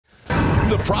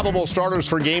The probable starters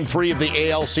for Game 3 of the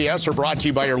ALCS are brought to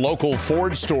you by your local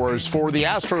Ford stores. For the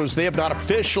Astros, they have not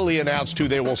officially announced who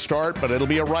they will start, but it'll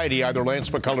be a righty, either Lance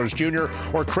McCullers Jr.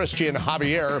 or Christian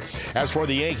Javier. As for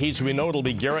the Yankees, we know it'll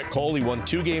be Gerrit Cole. He won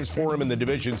 2 games for him in the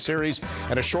division series,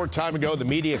 and a short time ago, the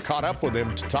media caught up with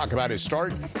him to talk about his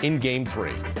start in Game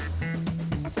 3.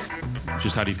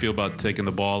 Just how do you feel about taking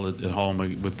the ball at home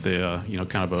with the,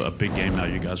 kind of a big game now?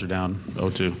 You guys are down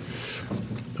 0-2.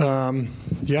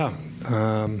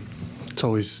 It's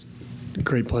always a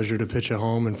great pleasure to pitch at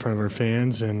home in front of our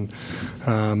fans, and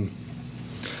I'm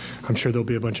sure there'll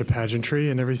be a bunch of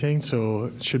pageantry and everything, so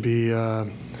it should be a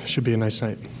nice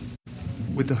night.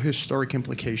 With the historic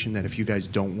implication that if you guys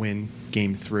don't win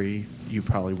Game 3, you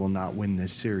probably will not win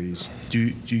this series,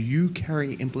 do you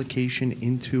carry implication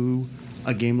into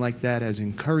a game like that as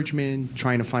encouragement,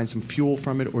 trying to find some fuel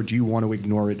from it, or do you want to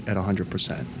ignore it at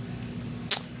 100%?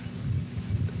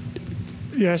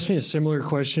 You asked me a similar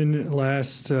question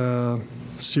last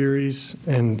series,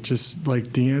 and just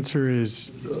like the answer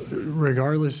is,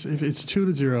 regardless if it's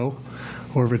 2-0,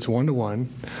 or if it's 1-1,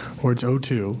 or it's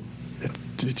 0-2,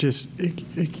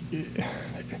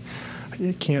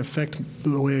 it can't affect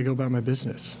the way I go about my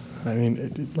business. I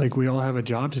mean, like, we all have a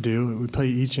job to do. We play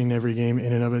each and every game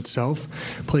in and of itself,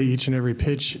 play each and every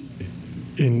pitch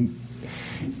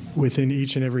within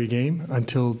each and every game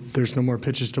until there's no more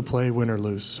pitches to play, win or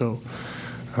lose. So,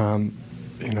 and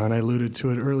I alluded to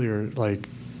it earlier, like,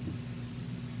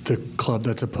 the club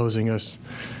that's opposing us,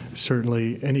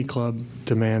 certainly any club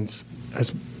demands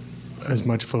as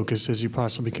much focus as you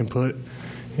possibly can put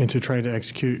into trying to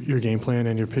execute your game plan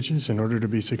and your pitches in order to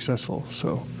be successful.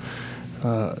 So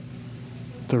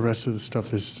the rest of the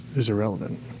stuff is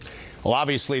irrelevant. Well,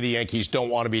 obviously, the Yankees don't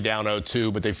want to be down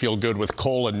 0-2, but they feel good with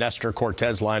Cole and Nestor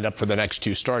Cortes lined up for the next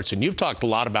 2 starts. And you've talked a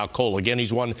lot about Cole. Again,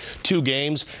 he's won 2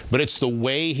 games, but it's the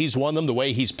way he's won them, the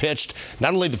way he's pitched,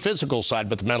 not only the physical side,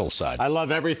 but the mental side. I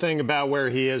love everything about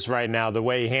where he is right now, the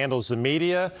way he handles the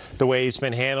media, the way he's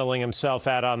been handling himself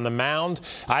out on the mound.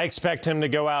 I expect him to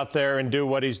go out there and do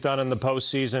what he's done in the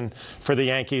postseason for the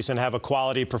Yankees and have a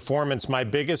quality performance. My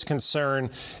biggest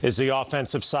concern is the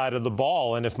offensive side of the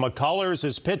ball. And if McCullers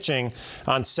is pitching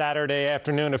on Saturday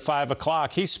afternoon at 5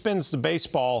 o'clock, he spins the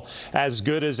baseball as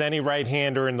good as any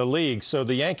right-hander in the league. So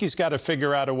the Yankees got to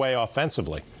figure out a way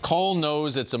offensively. Cole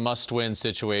knows it's a must-win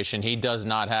situation. He does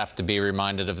not have to be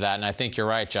reminded of that. And I think you're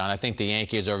right, John. I think the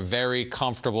Yankees are very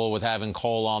comfortable with having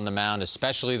Cole on the mound,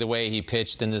 especially the way he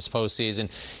pitched in this postseason.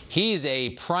 He's a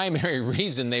primary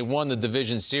reason they won the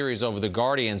division series over the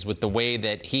Guardians, with the way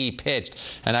that he pitched.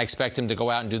 And I expect him to go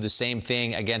out and do the same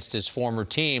thing against his former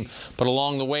team. But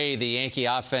along the way, the Yankee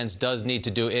offense does need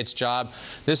to do its job.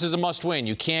 This is a must-win.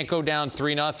 You can't go down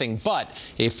 3-0. But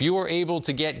if you are able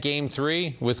to get Game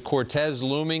 3 with Cortes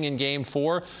looming in Game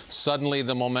 4, suddenly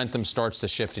the momentum starts to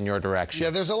shift in your direction. Yeah,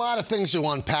 there's a lot of things to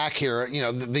unpack here.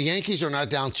 The Yankees are not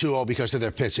down 2-0 because of their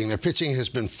pitching. Their pitching has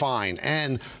been fine.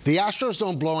 And the Astros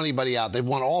don't blow anybody out. They've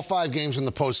won all 5 games in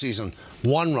the postseason.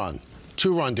 1 run,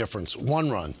 2-run difference, 1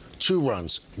 run. 2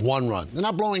 runs, 1 run. They're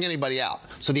not blowing anybody out.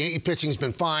 So the Yankee pitching's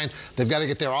been fine. They've got to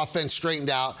get their offense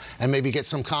straightened out and maybe get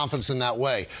some confidence in that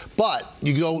way. But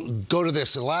you go to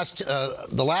this, the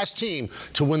last team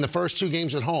to win the first 2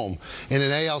 games at home in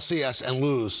an ALCS and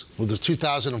lose was the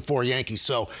 2004 Yankees.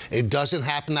 So it doesn't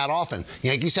happen that often.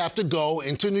 Yankees have to go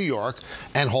into New York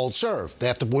and hold serve. They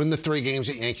have to win the 3 games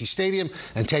at Yankee Stadium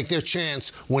and take their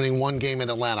chance winning 1 game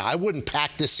in Atlanta. I wouldn't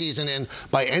pack this season in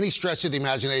by any stretch of the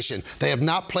imagination. They have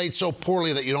not played so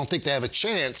poorly that you don't think they have a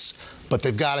chance, but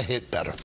they've got to hit better.